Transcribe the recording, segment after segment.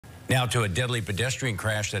Now to a deadly pedestrian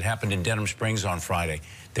crash that happened in Denham Springs on Friday.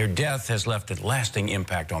 Their death has left a lasting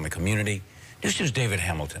impact on the community. News 2's David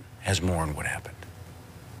Hamilton has more on what happened.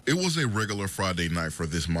 It was a regular Friday night for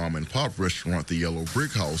this mom-and-pop restaurant, the Yellow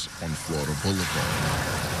Brick House on Florida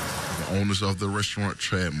Boulevard. The owners of the restaurant,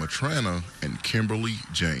 Chad Matrana and Kimberly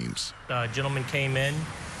James. A gentleman came in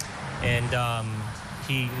and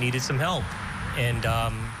he needed some help. And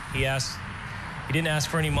he didn't ask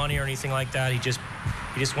for any money or anything like that. He just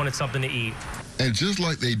wanted something to eat. And just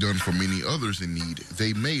like they done for many others in need,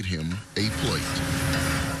 they made him a plate.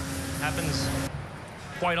 Happens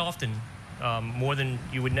quite often, more than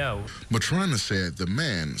you would know. Matrana said the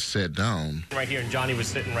man sat down. Right here, and Johnny was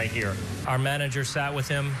sitting right here. Our manager sat with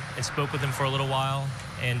him and spoke with him for a little while,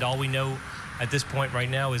 and all we know at this point right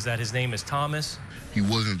now is that his name is Thomas. He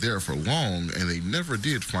wasn't there for long, and they never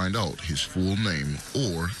did find out his full name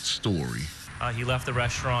or story. He left the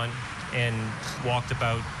restaurant and walked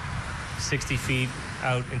about 60 feet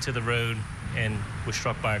out into the road and was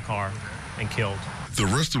struck by a car and killed. The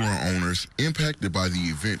restaurant owners, impacted by the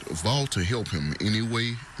event, vowed to help him any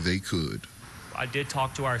way they could. I did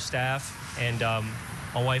talk to our staff, and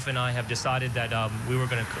my wife and I have decided that we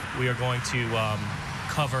are going to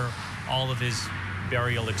cover all of his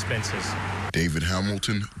burial expenses. David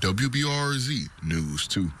Hamilton, WBRZ News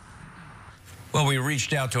 2. Well, we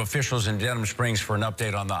reached out to officials in Denham Springs for an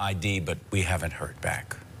update on the ID, but we haven't heard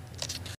back.